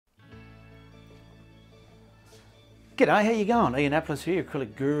G'day, how you going? Ian Applis here,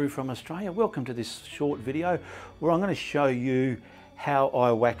 Acrylic Guru from Australia. Welcome to this short video where I'm going to show you how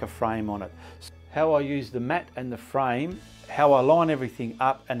I whack a frame on it. How I use the mat and the frame, how I line everything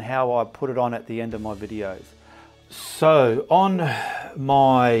up and how I put it on at the end of my videos. So on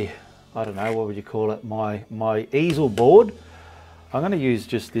my, I don't know, what would you call it, my easel board, I'm going to use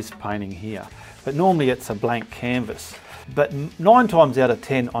just this painting here. But normally it's a blank canvas. But 9 times out of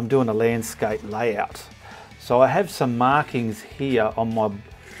 10 I'm doing a landscape layout. So I have some markings here on my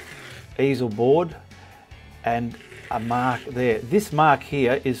easel board and a mark there. This mark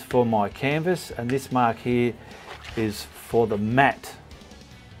here is for my canvas and this mark here is for the mat.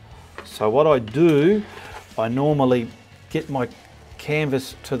 So what I do, I normally get my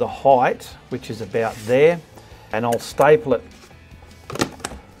canvas to the height, which is about there, and I'll staple it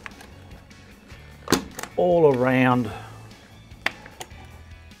all around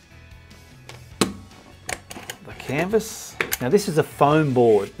canvas. Now this is a foam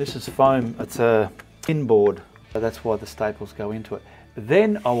board. This is foam, it's a thin board. So that's why the staples go into it.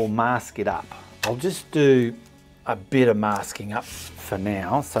 Then I will mask it up. I'll just do a bit of masking up for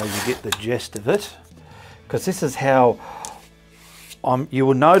now so you get the gist of it. Because this is how you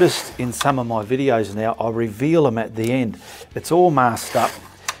will notice in some of my videos now, I reveal them at the end. It's all masked up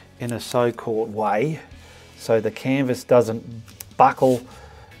in a so-called way so the canvas doesn't buckle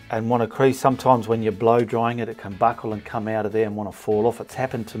and want to crease. Sometimes when you're blow drying it, it can buckle and come out of there and want to fall off. It's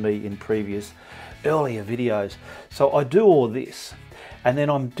happened to me in previous earlier videos. So I do all this and then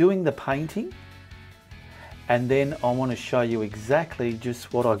I'm doing the painting and then I want to show you exactly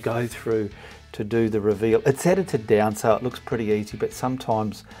just what I go through to do the reveal. It's edited down so it looks pretty easy, but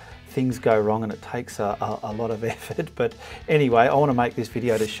sometimes things go wrong and it takes a lot of effort. But anyway, I want to make this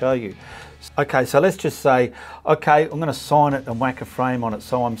video to show you. Okay, so let's just say, okay, I'm going to sign it and whack a frame on it.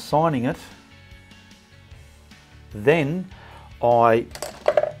 So I'm signing it. Then I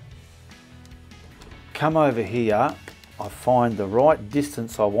come over here, I find the right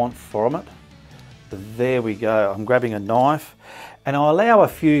distance I want from it. There we go. I'm grabbing a knife and I allow a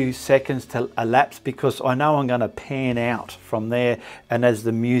few seconds to elapse because I know I'm going to pan out from there, and as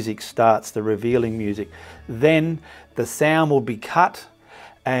the music starts, the revealing music, then the sound will be cut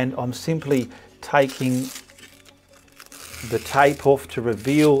and I'm simply taking the tape off to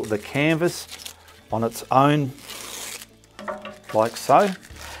reveal the canvas on its own, like so.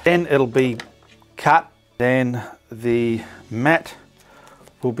 Then it'll be cut, then the mat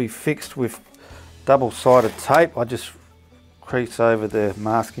will be fixed with double-sided tape. I just crease over the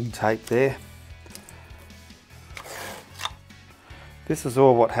masking tape there. This is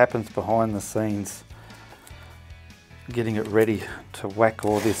all what happens behind the scenes, getting it ready to whack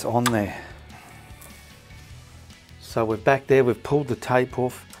all this on there. So we're back there, we've pulled the tape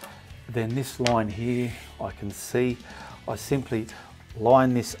off. Then this line here, I can see, I simply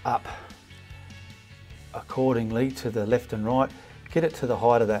line this up accordingly to the left and right, get it to the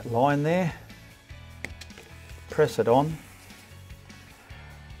height of that line there, press it on.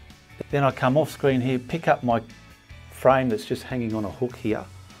 Then I come off screen here, pick up my frame that's just hanging on a hook here.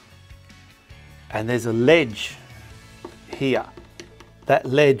 And there's a ledge here. That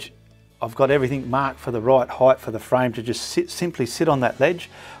ledge, I've got everything marked for the right height for the frame to just simply sit on that ledge.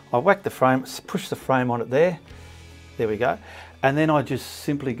 I whack the frame, push the frame on it there. There we go. And then I just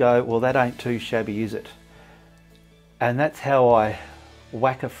simply go, well, that ain't too shabby, is it? And that's how I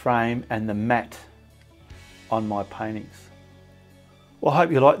whack a frame and the mat on my paintings. Well, I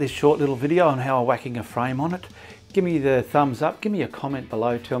hope you like this short little video on how I'm whacking a frame on it. Give me the thumbs up, give me a comment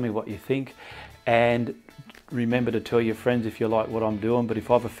below, tell me what you think, and remember to tell your friends if you like what I'm doing. But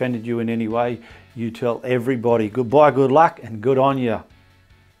if I've offended you in any way, you tell everybody. Goodbye, good luck, and good on you.